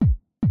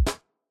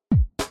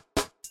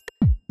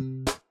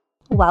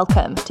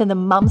welcome to the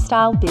Mum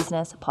Style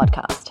Business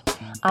Podcast.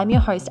 I'm your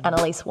host,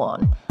 Annalise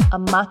Warren, a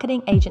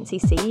marketing agency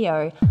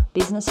CEO,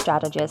 business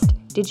strategist,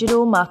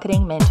 digital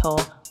marketing mentor,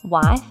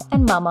 wife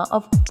and mama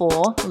of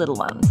 4 little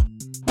ones.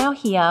 Now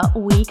here,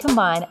 we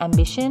combine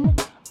ambition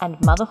and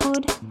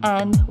motherhood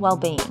and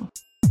well-being.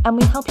 And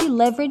we help you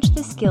leverage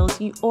the skills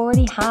you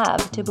already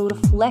have to build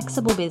a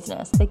flexible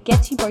business that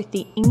gets you both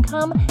the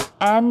income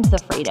and the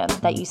freedom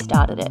that you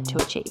started it to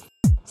achieve.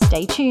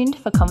 Stay tuned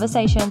for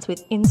conversations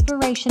with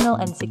inspirational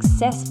and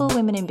successful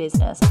women in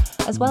business,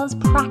 as well as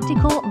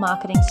practical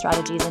marketing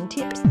strategies and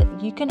tips that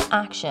you can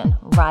action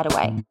right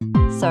away.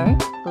 So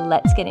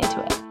let's get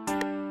into it.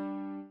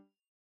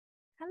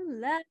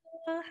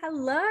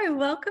 Hello,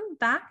 welcome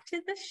back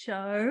to the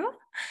show.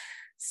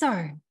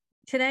 So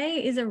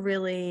today is a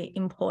really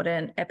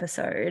important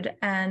episode,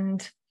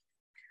 and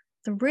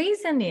the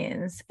reason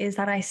is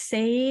that I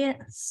see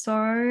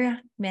so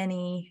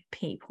many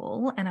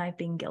people, and I've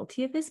been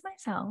guilty of this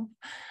myself,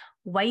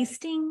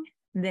 wasting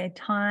their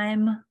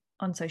time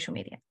on social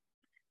media.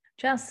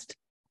 Just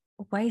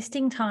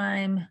wasting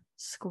time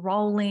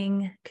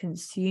scrolling,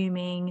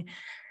 consuming.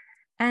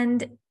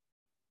 And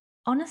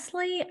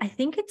honestly, I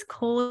think it's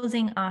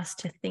causing us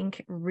to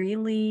think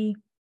really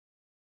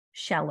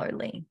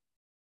shallowly,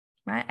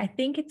 right? I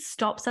think it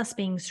stops us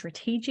being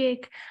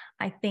strategic.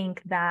 I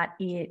think that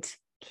it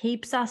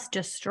keeps us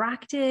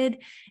distracted.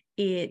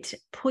 It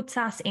puts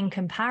us in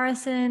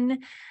comparison,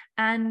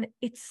 and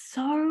it's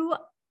so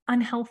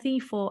unhealthy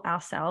for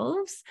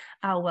ourselves,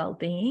 our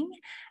well-being,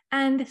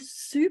 and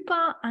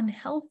super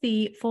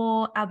unhealthy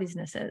for our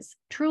businesses.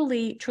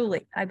 Truly,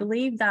 I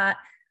believe that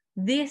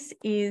this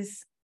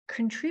is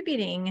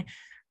contributing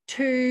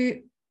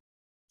to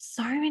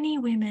so many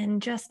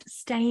women just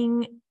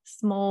staying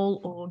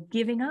small or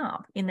giving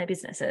up in their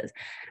businesses.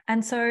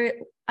 And so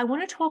I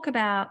want to talk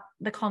about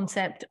the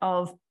concept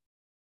of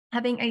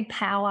having a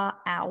power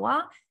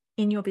hour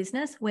in your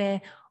business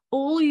where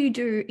all you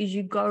do is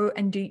you go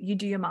and do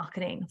your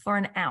marketing for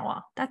an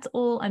hour. That's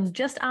all. I'm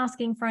just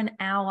asking for an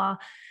hour.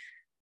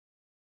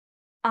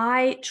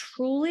 I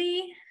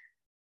truly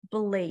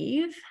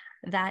believe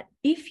that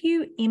if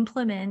you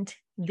implement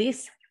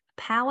this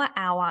power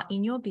hour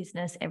in your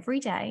business every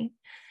day,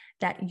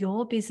 that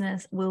your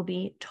business will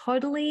be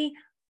totally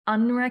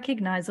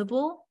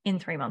unrecognizable in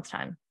 3 months'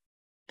 time.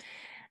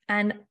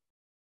 And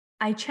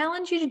I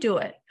challenge you to do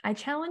it. I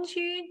challenge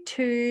you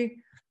to,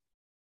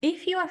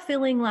 if you are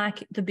feeling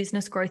like the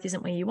business growth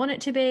isn't where you want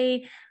it to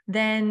be,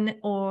 then,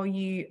 or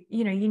you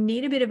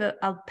need a bit of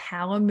a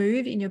power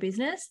move in your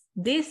business,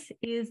 this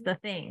is the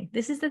thing.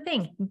 This is the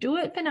thing. Do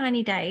it for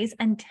 90 days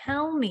and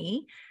tell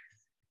me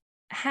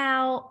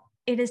how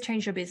it has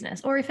changed your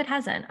business, or if it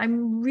hasn't.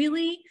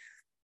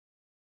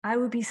 I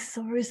would be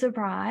so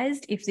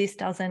surprised if this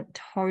doesn't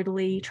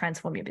totally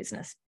transform your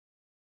business.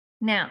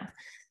 Now,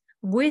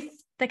 with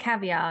the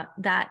caveat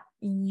that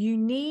you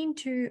need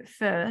to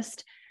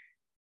first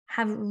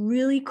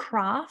really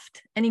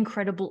craft an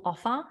incredible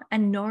offer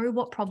and know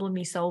what problem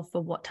you solve for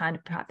what type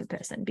of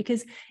person,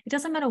 because it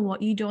doesn't matter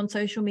what you do on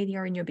social media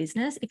or in your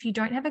business. If you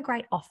don't have a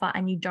great offer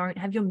and you don't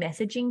have your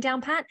messaging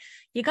down pat,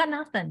 you got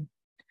nothing.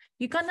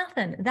 You got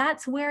nothing.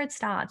 That's where it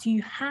starts.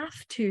 You have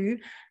to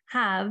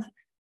have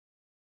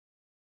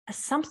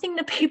something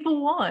that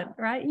people want,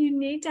 right? You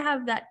need to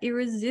have that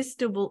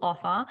irresistible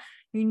offer.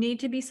 You need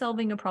to be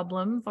solving a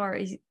problem for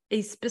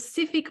a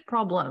specific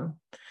problem.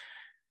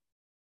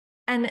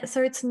 And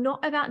so it's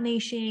not about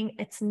niching.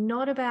 It's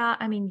not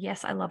about,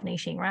 yes, I love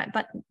niching, right?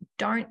 But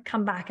don't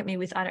come back at me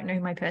with, I don't know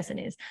who my person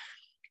is.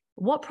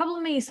 What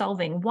problem are you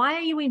solving? Why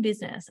are you in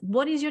business?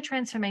 What is your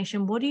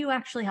transformation? What are you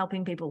actually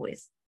helping people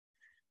with?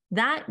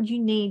 That you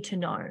need to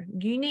know.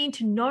 You need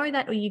to know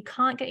that, or you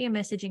can't get your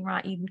messaging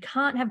right. You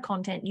can't have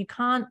content. You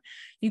can't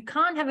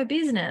have a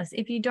business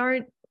if you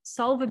don't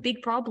solve a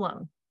big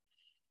problem.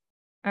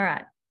 All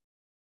right.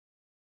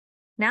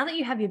 Now that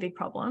you have your big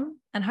problem,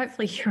 and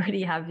hopefully you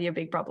already have your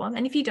big problem,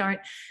 and if you don't,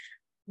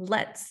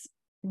 let's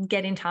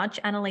get in touch,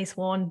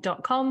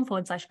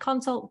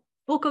 annalisewarren.com/consult,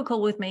 book a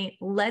call with me.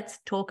 Let's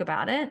talk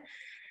about it.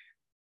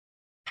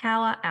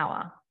 Power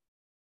hour.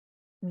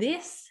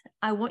 This,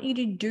 I want you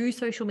to do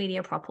social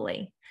media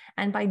properly.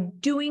 And by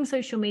doing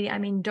social media,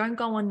 don't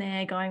go on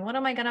there going, what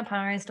am I going to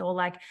post? Or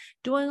like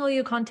doing all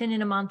your content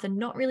in a month and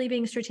not really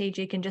being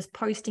strategic and just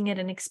posting it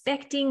and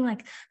expecting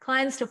like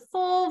clients to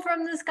fall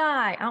from the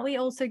sky. Aren't we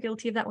also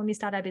guilty of that when we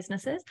start our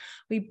businesses?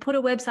 We put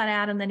a website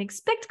out and then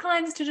expect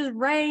clients to just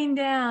rain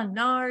down.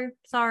 No,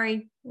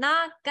 sorry,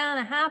 not going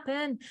to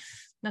happen.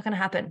 Not going to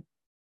happen.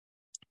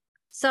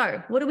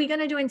 So what are we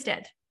going to do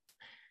instead?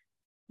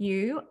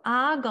 You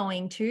are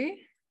going to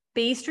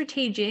be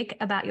strategic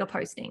about your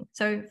posting.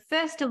 So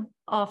first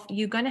off,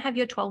 you're going to have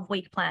your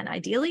 12-week plan.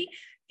 Ideally,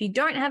 if you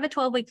don't have a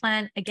 12-week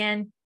plan,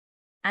 again,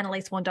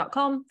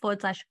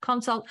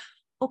 annalisewarren.com/consult,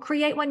 or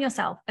create one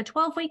yourself. A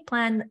 12-week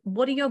plan.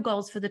 What are your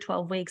goals for the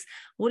 12 weeks?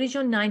 What is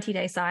your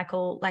 90-day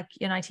cycle? Like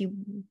your 90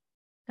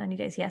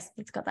 days. Yes,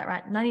 it's got that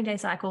right. 90-day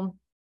cycle.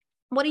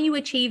 What are you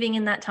achieving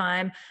in that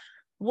time?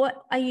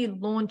 What are you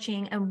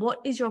launching? And what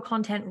is your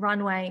content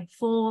runway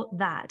for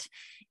that?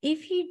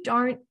 If you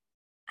don't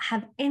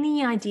have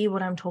any idea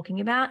what I'm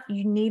talking about,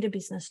 you need a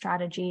business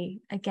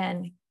strategy.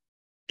 Again,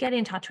 get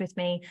in touch with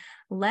me.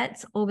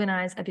 Let's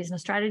organize a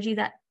business strategy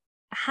that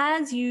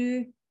has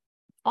you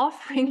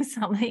offering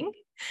something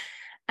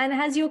and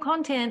has your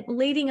content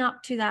leading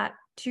up to that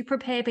to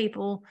prepare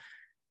people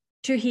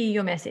to hear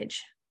your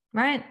message,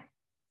 right?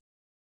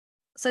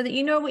 So that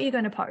you know what you're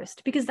going to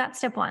post, because that's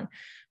step one.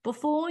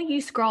 Before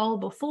you scroll,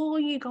 before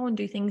you go and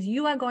do things,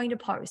 you are going to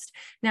post.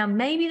 Now,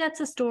 maybe that's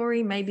a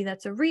story, maybe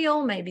that's a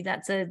reel, maybe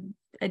that's a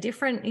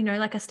different,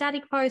 like a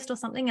static post or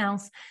something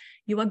else.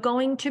 You are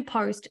going to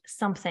post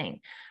something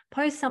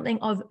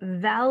of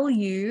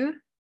value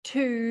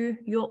to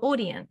your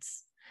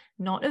audience,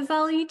 not of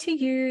value to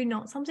you,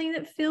 not something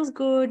that feels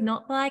good,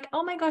 not like,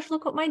 oh my gosh,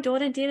 look what my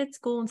daughter did at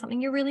school and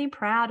something you're really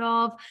proud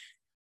of,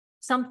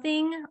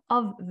 something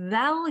of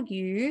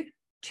value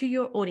to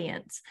your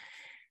audience.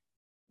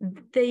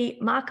 The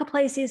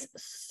marketplace is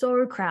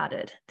so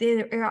crowded.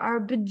 There are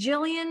a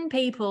bajillion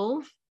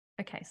people.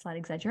 Okay, slight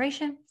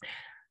exaggeration.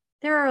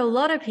 There are a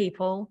lot of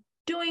people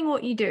doing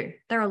what you do.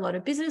 There are a lot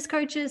of business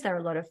coaches. There are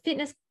a lot of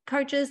fitness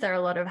coaches. There are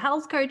a lot of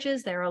health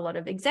coaches. There are a lot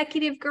of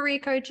executive career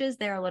coaches.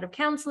 There are a lot of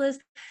counselors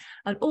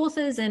and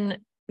authors. And,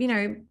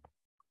 there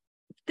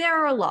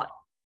are a lot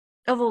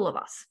of all of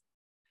us.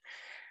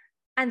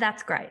 And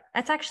that's great.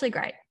 That's actually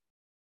great.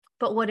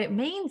 But what it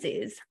means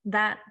is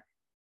that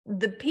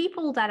the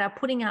people that are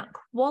putting out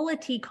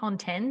quality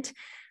content,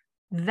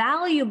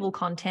 valuable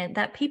content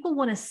that people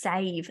want to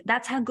save,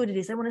 that's how good it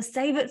is. They want to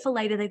save it for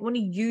later. They want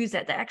to use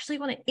it. They actually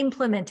want to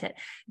implement it.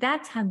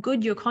 That's how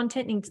good your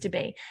content needs to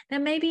be. Now,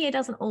 maybe it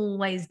doesn't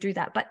always do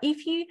that, but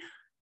if you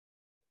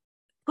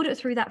put it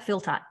through that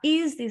filter,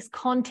 is this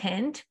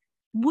content,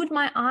 would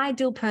my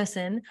ideal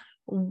person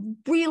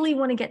really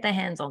want to get their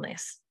hands on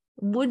this?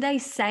 Would they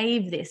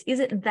save this? Is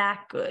it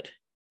that good?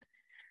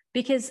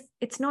 Because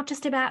it's not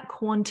just about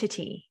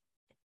quantity,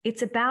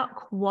 it's about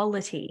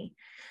quality.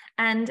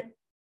 And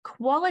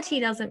quality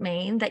doesn't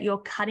mean that you're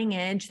cutting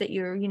edge, that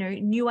you're,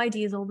 new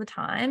ideas all the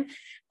time.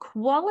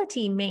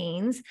 Quality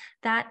means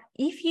that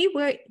if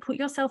you put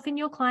yourself in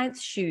your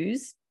client's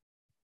shoes,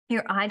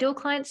 your ideal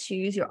client's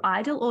shoes, your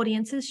ideal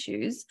audience's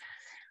shoes,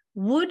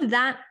 would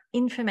that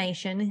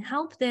information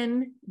help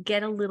them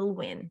get a little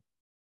win?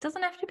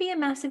 Doesn't have to be a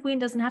massive win,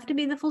 doesn't have to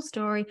be the full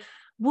story.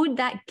 Would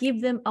that give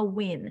them a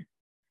win?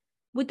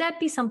 Would that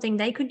be something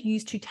they could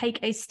use to take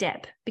a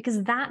step?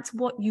 Because that's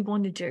what you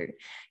want to do.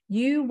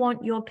 You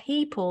want your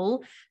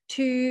people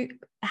to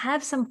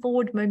have some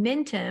forward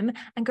momentum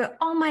and go,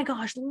 oh my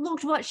gosh,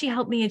 look what she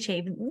helped me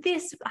achieve.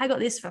 This, I got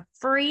this for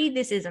free.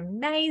 This is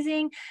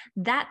amazing.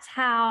 That's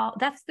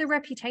the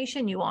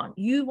reputation you want.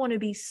 You want to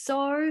be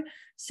so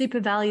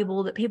super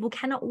valuable that people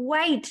cannot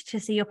wait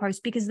to see your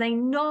post because they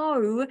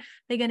know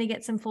they're going to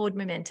get some forward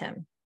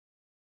momentum.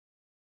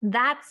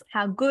 That's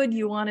how good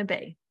you want to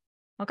be.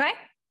 Okay?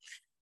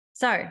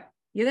 So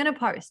you're going to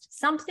post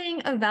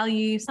something of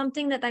value,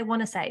 something that they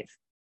want to save.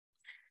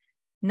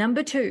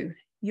 Number 2,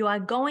 you are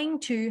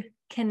going to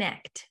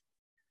connect.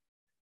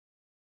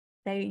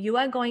 You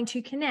are going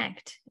to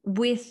connect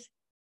with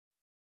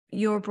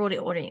your broader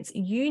audience.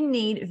 You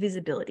need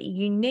visibility.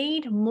 You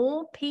need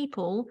more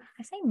people.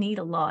 I say need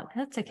a lot.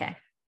 That's okay.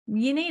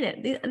 You need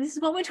it. This is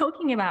what we're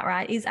talking about,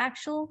 right? This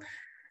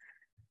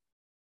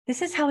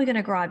is how we're going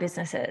to grow our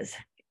businesses,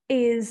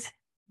 is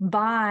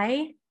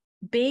by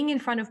being in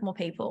front of more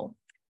people.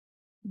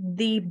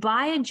 The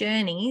buyer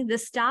journey, the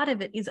start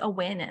of it is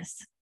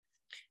awareness.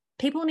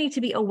 People need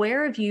to be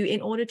aware of you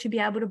in order to be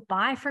able to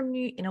buy from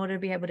you, in order to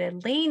be able to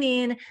lean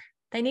in.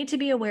 They need to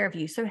be aware of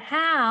you. So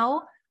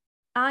how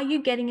are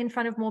you getting in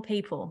front of more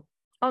people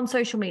on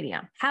social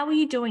media? How are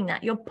you doing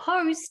that? Your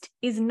post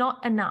is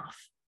not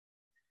enough.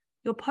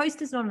 Your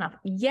post is not enough.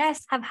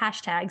 Yes, have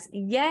hashtags.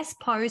 Yes,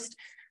 post.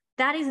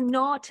 That is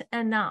not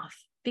enough,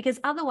 because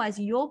otherwise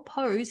your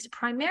post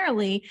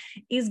primarily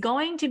is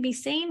going to be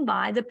seen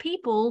by the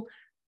people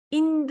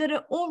that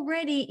are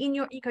already in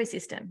your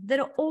ecosystem, that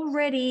are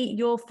already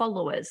your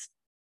followers.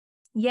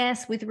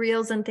 Yes, with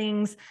reels and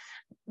things,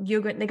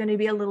 they're going to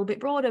be a little bit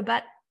broader,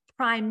 but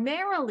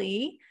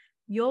primarily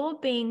you're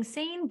being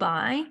seen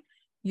by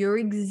your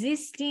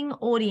existing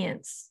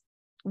audience,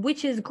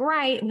 which is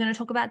great. I'm going to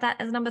talk about that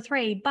as number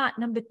 3. But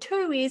number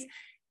 2 is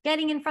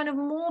getting in front of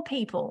more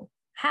people.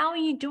 How are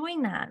you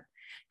doing that?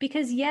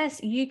 Because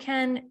yes, you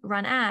can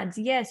run ads.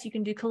 Yes, you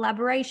can do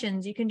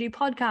collaborations. You can do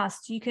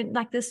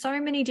podcasts. There's so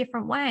many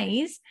different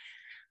ways.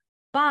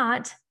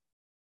 But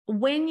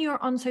when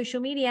you're on social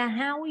media,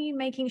 how are you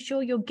making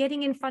sure you're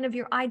getting in front of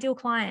your ideal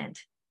client?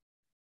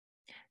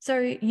 So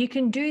you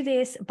can do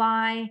this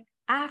by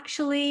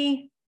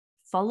actually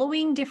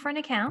following different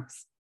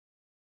accounts,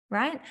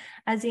 right?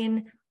 As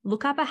in,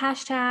 look up a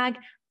hashtag,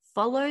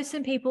 follow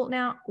some people.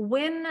 Now,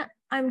 when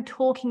I'm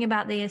talking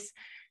about this,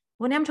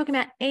 when I'm talking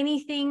about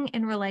anything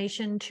in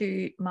relation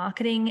to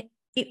marketing,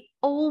 it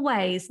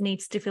always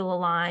needs to feel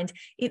aligned.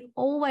 It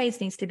always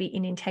needs to be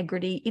in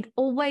integrity. It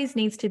always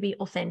needs to be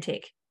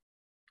authentic.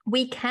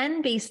 we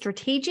can be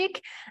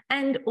strategic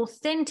and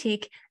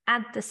authentic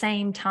at the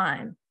same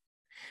time.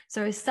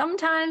 So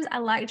sometimes I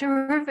like to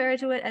refer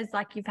to it as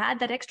like you've had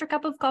that extra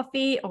cup of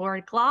coffee or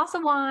a glass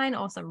of wine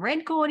or some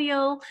red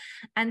cordial.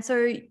 And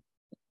so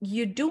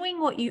you're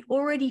doing what you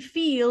already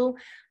feel,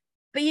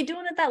 but you're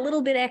doing it that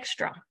little bit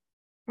extra,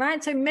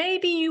 right? So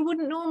maybe you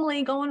wouldn't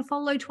normally go and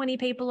follow 20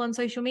 people on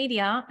social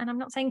media. And I'm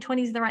not saying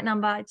 20 is the right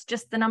number. It's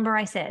just the number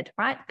I said,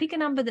 right? Pick a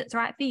number that's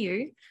right for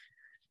you.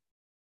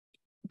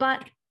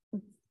 But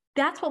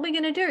that's what we're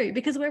going to do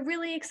because we're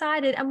really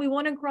excited and we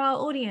want to grow our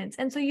audience.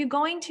 And so you're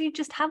going to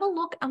just have a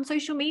look on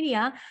social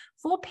media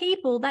for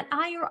people that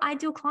are your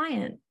ideal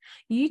client.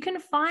 You can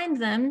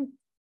find them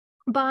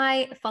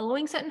by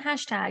following certain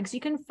hashtags.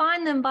 You can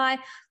find them by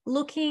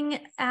looking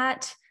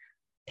at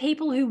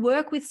people who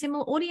work with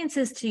similar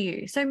audiences to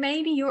you. So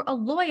maybe you're a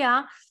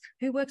lawyer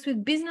who works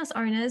with business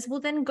owners. Well,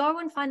 then go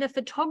and find a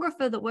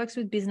photographer that works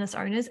with business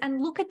owners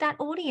and look at that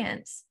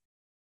audience.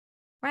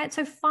 Right?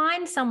 So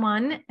find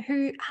someone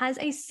who has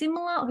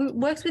who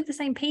works with the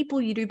same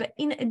people you do, but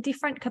in a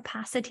different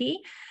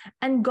capacity,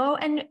 and go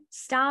and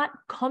start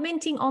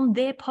commenting on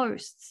their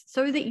posts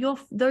so that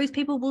those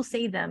people will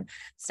see them.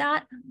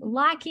 Start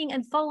liking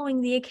and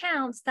following the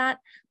accounts that,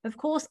 of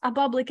course, are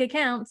public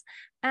accounts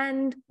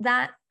and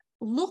that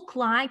look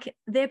like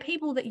they're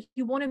people that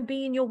you want to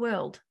be in your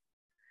world.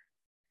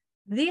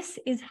 This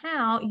is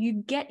how you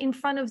get in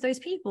front of those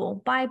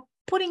people, by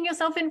putting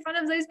yourself in front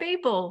of those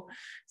people.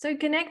 So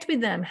connect with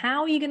them.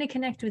 How are you going to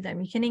connect with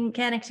them? You can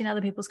connect in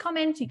other people's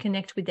comments. You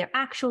connect with their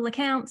actual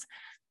accounts.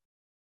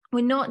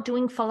 We're not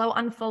doing follow,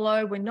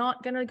 unfollow. We're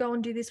not going to go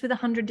and do this with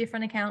 100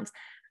 different accounts.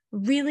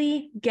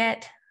 Really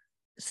get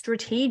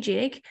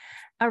strategic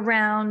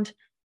around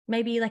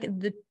maybe like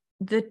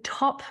the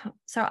top.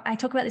 So I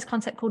talk about this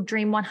concept called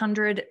Dream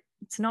 100.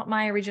 It's not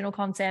my original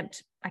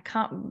concept.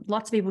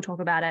 Lots of people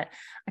talk about it.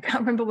 I can't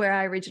remember where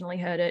I originally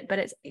heard it, but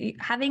it's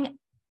having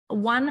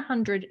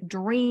 100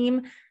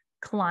 dream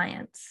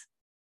clients,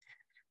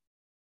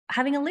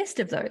 having a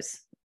list of those.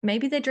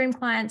 Maybe they're dream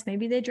clients,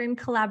 maybe they're dream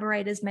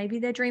collaborators, maybe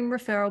they're dream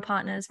referral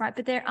partners, right?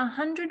 But there are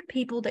 100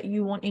 people that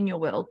you want in your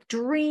world.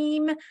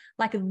 Dream,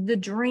 like the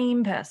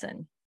dream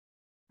person,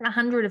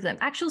 100 of them,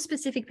 actual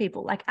specific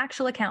people, like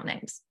actual account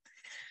names.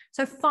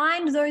 So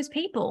find those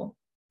people,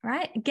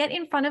 right? Get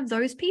in front of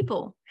those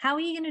people. How are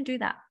you going to do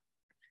that?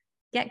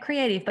 Get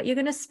creative, but you're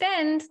going to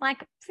spend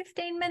like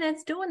 15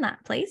 minutes doing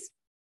that, please,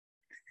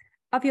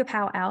 of your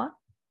power hour.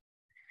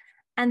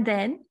 And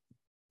then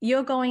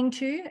you're going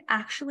to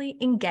actually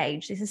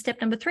engage. This is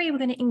step number 3. We're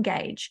going to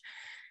engage.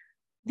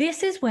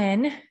 This is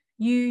when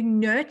you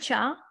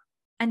nurture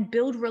and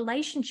build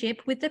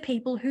relationship with the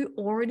people who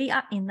already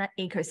are in that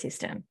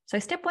ecosystem. So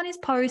step 1 is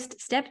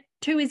post. Step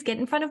 2 is get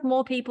in front of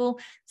more people.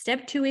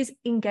 Step 2 is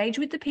engage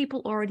with the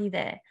people already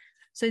there.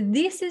 So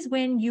this is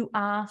when you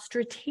are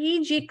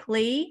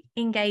strategically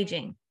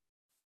engaging.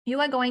 You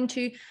are going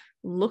to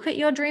look at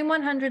your Dream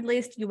 100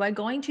 list. You are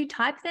going to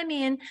type them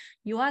in.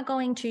 You are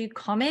going to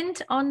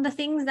comment on the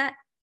things that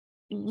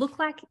look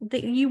like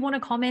that you want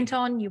to comment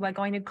on. You are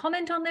going to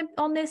comment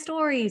on their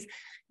stories.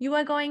 You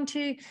are going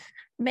to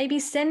maybe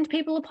send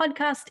people a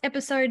podcast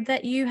episode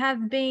that you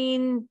have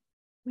been,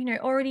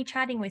 already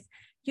chatting with.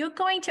 You're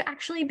going to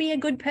actually be a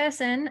good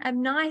person, a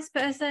nice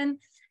person,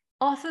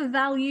 offer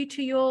value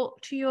to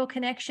your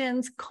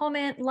connections,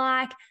 comment,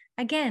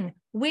 again,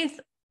 with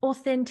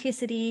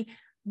authenticity,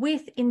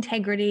 with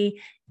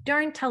integrity.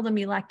 Don't tell them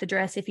you like the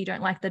dress if you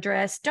don't like the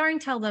dress.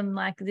 Don't tell them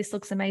this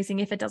looks amazing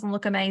if it doesn't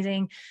look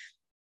amazing.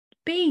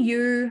 Be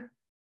you,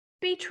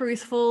 be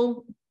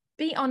truthful,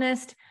 be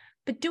honest,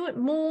 but do it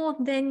more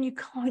than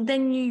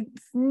you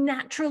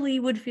naturally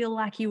would feel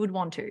like you would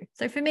want to.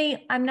 So for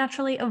me, I'm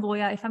naturally a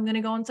voyeur. If I'm going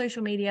to go on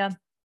social media,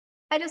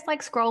 I just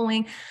like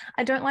scrolling.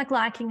 I don't like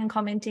liking and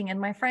commenting,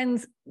 and my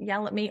friends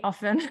yell at me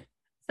often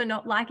for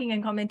not liking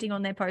and commenting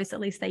on their posts.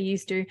 At least they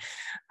used to.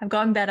 I've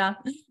gotten better.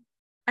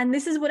 And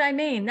this is what I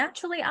mean.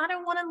 Naturally, I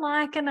don't want to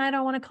like and I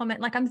don't want to comment.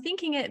 I'm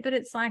thinking it, but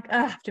it's I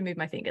have to move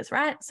my fingers,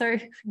 right? So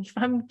if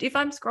I'm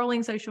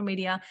scrolling social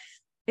media,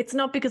 it's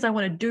not because I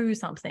want to do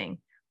something,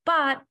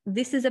 but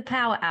this is a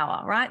power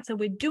hour, right? So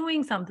we're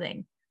doing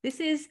something. This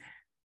is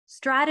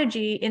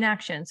strategy in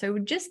action. So we're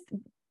just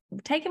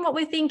taking what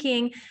we're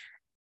thinking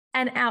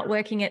and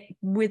outworking it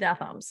with our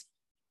thumbs.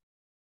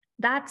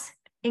 That's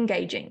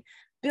engaging.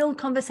 Build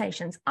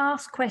conversations,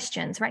 ask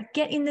questions, right?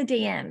 Get in the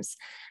DMs.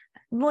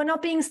 We're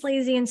not being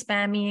sleazy and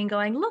spammy and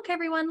going, look,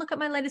 everyone, look at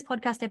my latest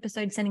podcast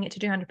episode, sending it to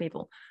 200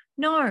 people.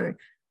 No,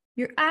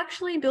 you're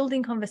actually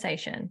building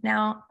conversation.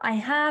 Now, I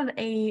have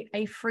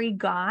a free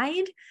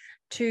guide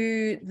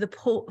to the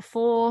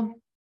four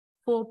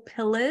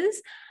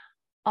pillars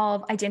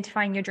of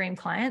identifying your dream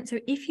client. So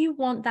if you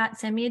want that,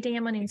 send me a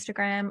DM on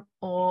Instagram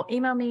or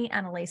email me,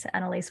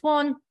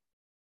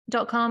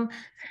 annalise@annalisewon.com,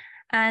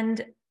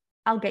 and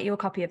I'll get you a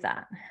copy of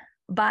that.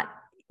 But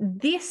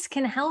this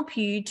can help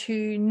you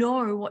to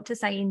know what to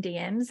say in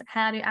DMs,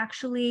 how to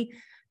actually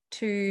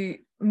to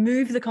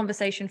move the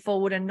conversation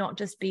forward and not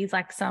just be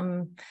like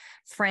some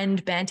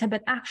friend banter,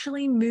 but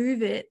actually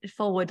move it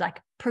forward,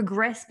 like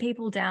progress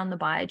people down the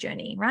buyer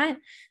journey, right?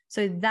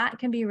 So that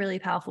can be a really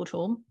powerful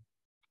tool.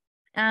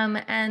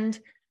 And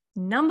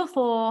number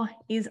 4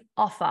 is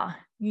offer.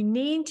 You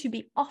need to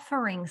be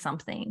offering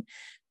something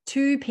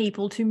to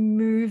people to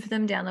move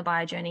them down the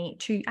buyer journey,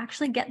 to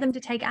actually get them to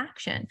take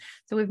action.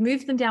 So we've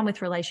moved them down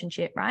with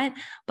relationship, right?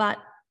 But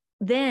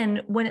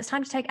then when it's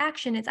time to take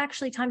action, it's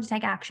actually time to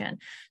take action.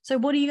 So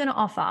what are you going to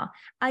offer?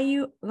 Are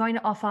you going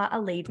to offer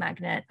a lead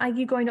magnet? Are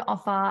you going to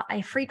offer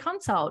a free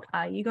consult?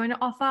 Are you going to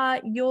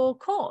offer your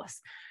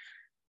course?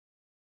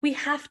 We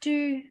have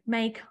to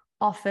make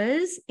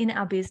offers in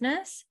our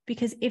business,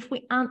 because if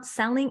we aren't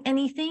selling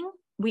anything,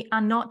 we are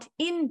not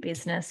in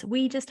business.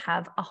 We just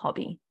have a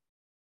hobby,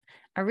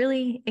 a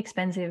really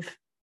expensive,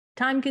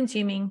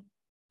 time-consuming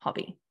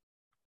hobby.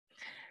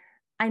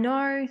 I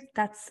know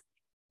that's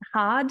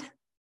hard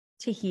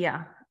to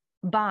hear,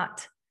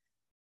 but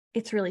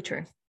it's really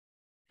true.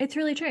 It's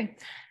really true.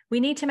 We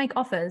need to make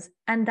offers,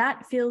 and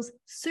that feels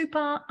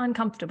super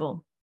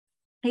uncomfortable.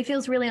 It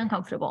feels really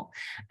uncomfortable.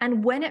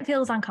 And when it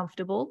feels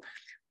uncomfortable,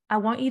 I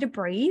want you to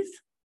breathe,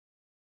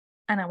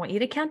 and I want you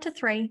to count to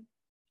 3,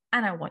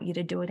 and I want you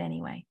to do it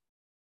anyway.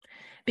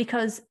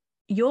 Because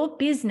your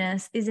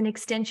business is an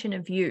extension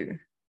of you.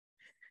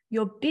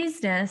 Your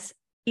business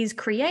is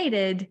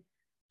created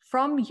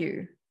from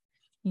you.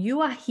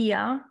 You are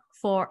here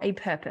for a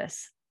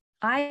purpose.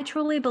 I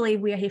truly believe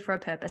we are here for a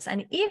purpose.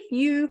 And if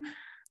you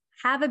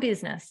have a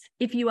business,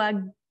 if you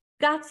are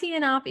gutsy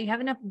enough, if you have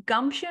enough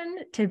gumption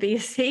to be a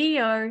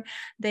CEO,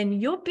 then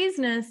your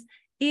business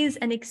is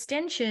an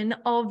extension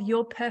of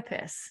your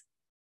purpose,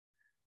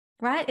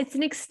 right? It's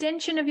an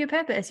extension of your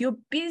purpose. Your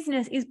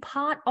business is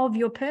part of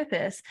your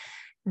purpose.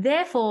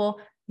 Therefore,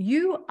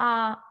 you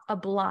are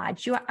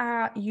obliged,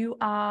 you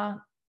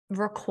are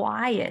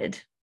required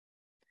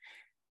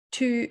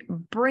to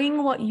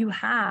bring what you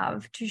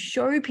have, to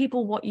show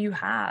people what you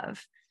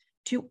have,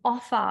 to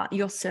offer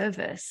your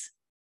service,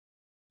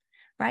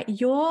 right?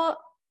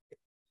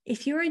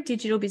 If you're a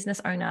digital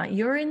business owner,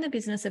 you're in the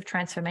business of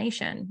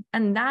transformation,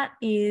 and that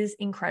is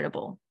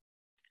incredible.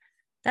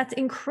 That's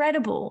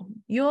incredible.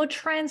 You're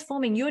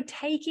transforming, you're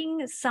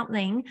taking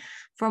something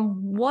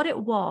from what it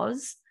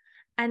was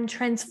and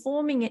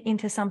transforming it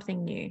into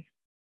something new.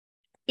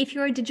 If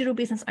you're a digital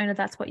business owner,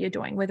 that's what you're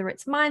doing, whether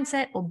it's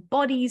mindset or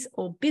bodies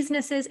or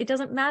businesses, it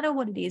doesn't matter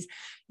what it is.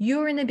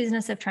 You're in the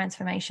business of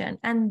transformation.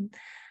 And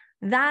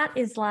that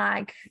is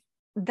why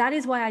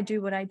I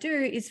do what I do,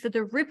 is for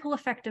the ripple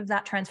effect of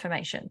that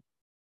transformation.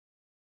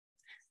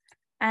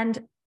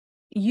 And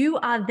you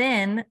are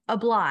then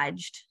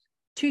obliged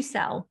to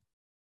sell.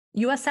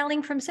 You are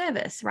selling from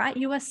service, right?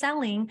 You are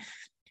selling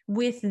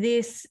with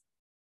this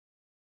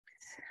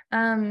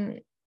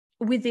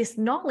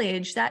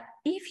knowledge that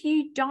if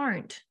you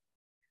don't,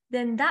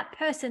 then that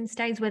person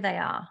stays where they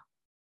are.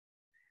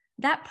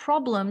 That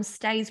problem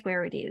stays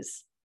where it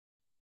is,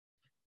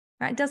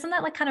 right? Doesn't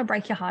that like kind of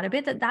break your heart a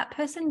bit, that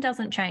person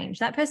doesn't change?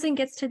 That person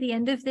gets to the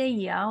end of their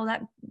year,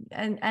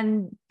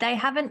 and they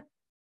haven't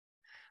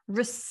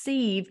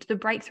received the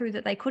breakthrough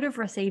that they could have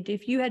received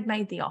if you had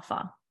made the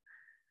offer.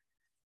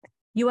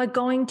 You are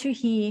going to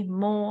hear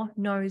more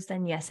no's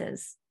than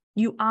yeses.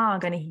 You are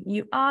going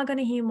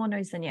to hear more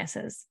no's than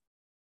yeses.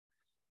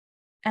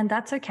 And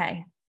that's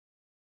okay.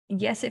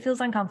 Yes, it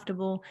feels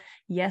uncomfortable.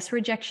 Yes,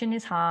 rejection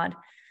is hard.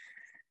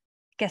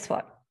 Guess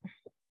what?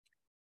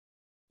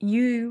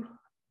 You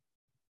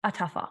are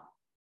tougher.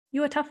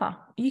 You are tougher.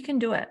 You can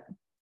do it.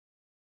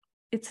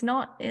 It's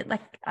not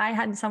like I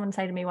had someone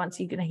say to me once,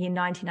 you're going to hear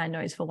 99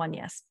 no's for 1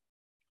 yes.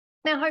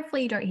 Now,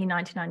 hopefully you don't hear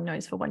 99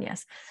 no's for 1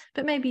 yes,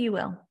 but maybe you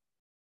will.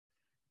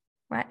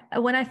 Right?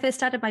 When I first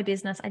started my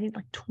business, I did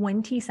like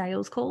 20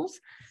 sales calls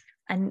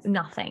and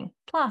nothing.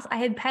 Plus, I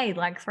had paid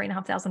like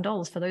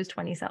 $3,500 for those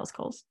 20 sales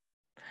calls.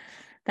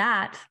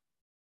 That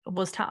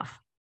was tough,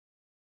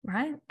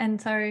 right?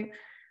 And so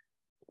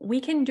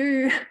we can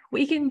do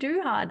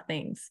hard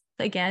things.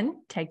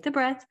 Again, take the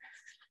breath,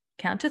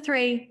 count to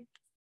 3,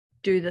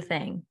 do the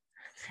thing.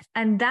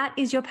 And that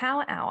is your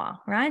power hour,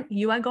 right?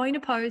 You are going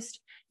to post,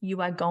 you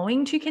are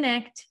going to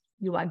connect,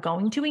 you are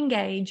going to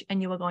engage,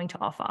 and you are going to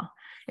offer.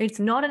 It's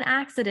not an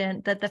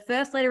accident that the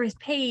first letter is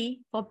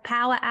P for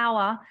power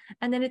hour,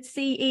 and then it's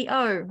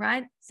CEO,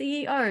 right?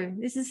 CEO.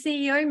 This is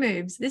CEO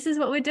moves. This is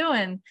what we're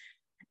doing.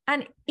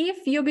 And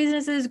if your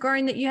business is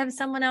growing that you have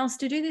someone else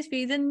to do this for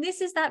you, then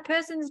this is that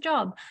person's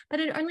job.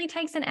 But it only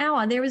takes an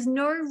hour. There is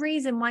no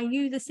reason why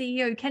you, the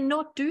CEO,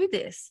 cannot do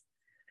this.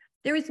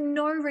 There is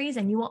no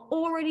reason. You are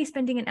already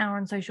spending an hour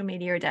on social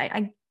media a day.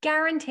 I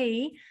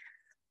guarantee,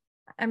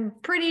 I'm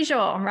pretty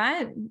sure,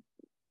 right,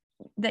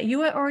 that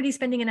you are already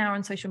spending an hour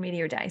on social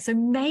media a day. So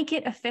make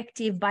it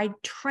effective by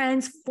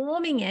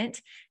transforming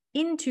it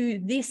into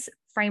this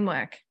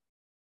framework.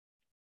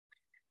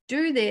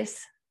 Do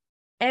this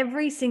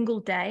every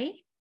single day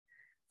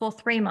for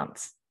 3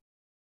 months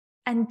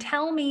and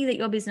tell me that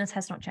your business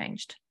has not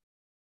changed.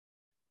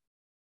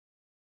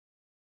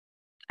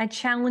 I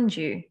challenge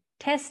you,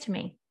 test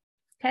me.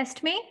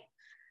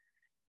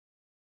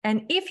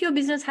 And if your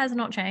business has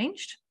not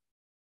changed,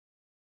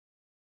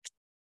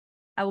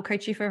 I will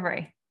coach you for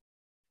free.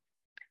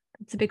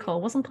 It's a big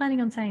call. Wasn't planning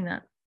on saying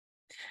that.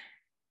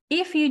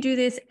 If you do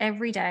this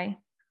every day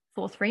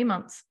for 3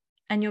 months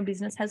and your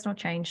business has not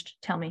changed,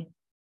 tell me.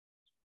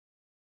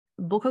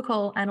 Book a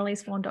call,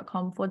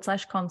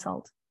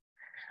 annalisevaughan.com/consult.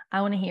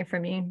 I want to hear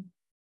from you.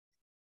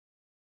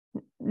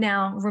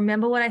 Now,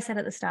 remember what I said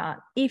at the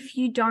start. If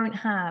you don't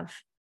have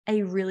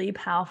a really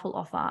powerful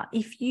offer,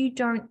 if you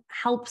don't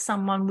help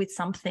someone with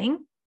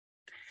something,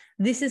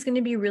 this is going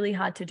to be really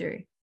hard to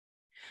do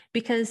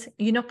because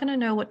you're not going to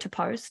know what to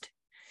post.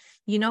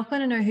 You're not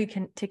going to know who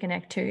to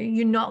connect to.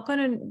 You're not going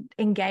to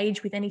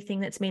engage with anything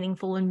that's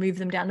meaningful and move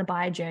them down the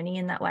buyer journey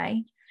in that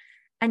way.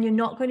 And you're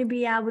not going to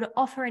be able to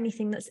offer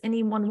anything that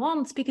anyone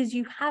wants because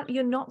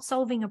you're not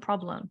solving a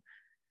problem.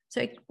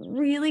 So it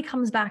really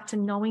comes back to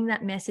knowing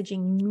that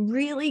messaging,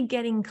 really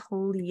getting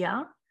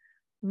clear,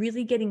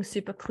 really getting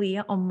super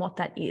clear on what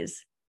that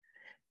is.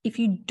 If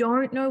you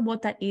don't know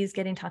what that is,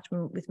 get in touch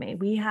with me.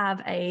 We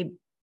have a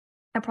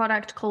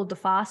product called the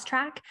Fast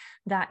Track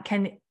that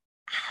can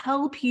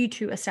help you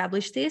to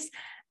establish this,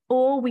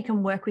 or we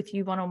can work with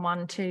you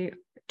one-on-one to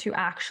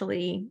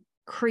actually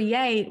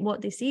create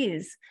what this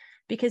is.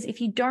 Because if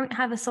you don't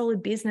have a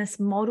solid business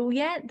model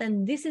yet,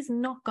 then this is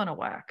not going to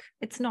work.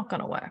 It's not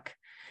going to work.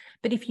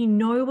 But if you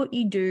know what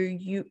you do,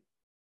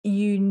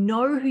 you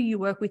know who you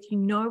work with, you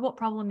know what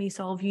problem you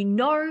solve, you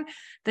know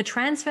the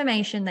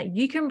transformation that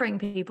you can bring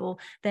people,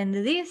 then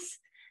this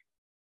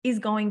is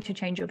going to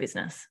change your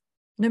business.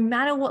 No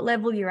matter what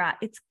level you're at,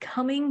 it's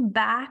coming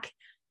back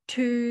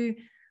to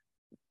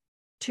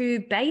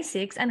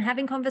basics and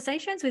having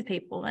conversations with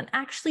people and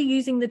actually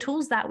using the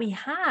tools that we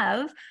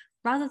have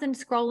rather than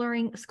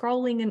scrolling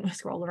and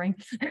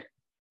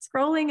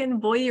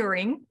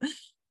voyeuring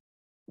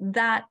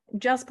that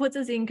just puts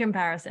us in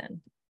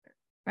comparison,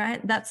 right?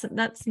 That's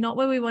not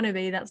where we want to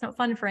be. That's not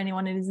fun for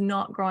anyone. It is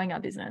not growing our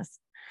business.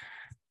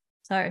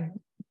 So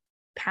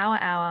Power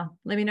Hour,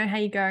 let me know how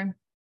you go.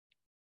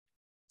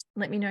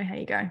 Let me know how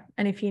you go.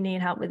 And if you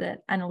need help with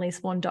it,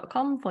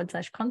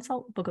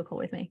 annalisevaughan.com/consult, book a call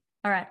with me.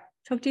 All right.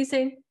 Talk to you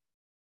soon.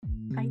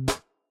 Bye.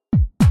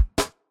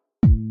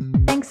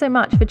 Thanks so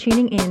much for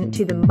tuning in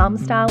to the Mum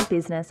Style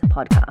Business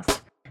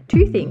Podcast.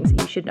 2 things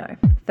you should know.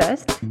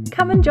 First,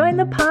 come and join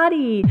the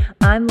party.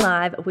 I'm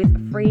live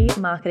with free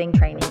marketing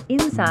training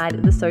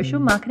inside the Social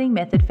Marketing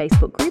Method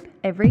Facebook group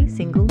every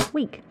single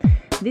week.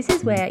 This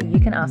is where you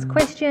can ask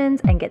questions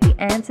and get the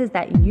answers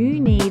that you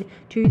need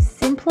to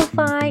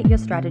simplify your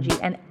strategy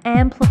and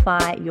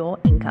amplify your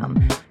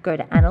income. Go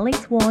to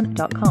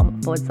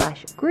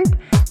annalisevaughan.com/group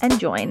and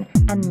join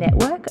and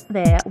network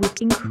there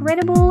with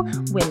incredible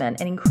women,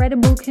 an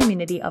incredible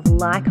community of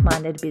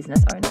like-minded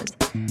business owners.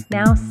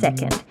 Now,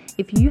 second,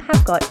 if you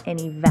have got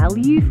any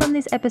value from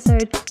this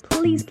episode,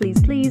 please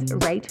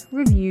rate,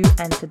 review,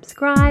 and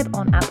subscribe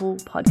on Apple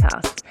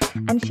Podcasts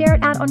and share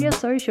it out on your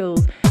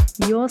socials.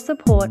 Your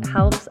support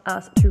helps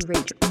us to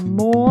reach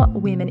more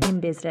women in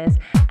business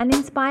and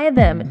inspire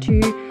them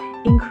to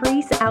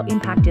increase our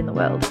impact in the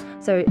world.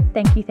 So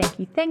thank you,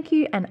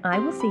 and I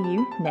will see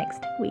you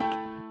next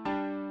week.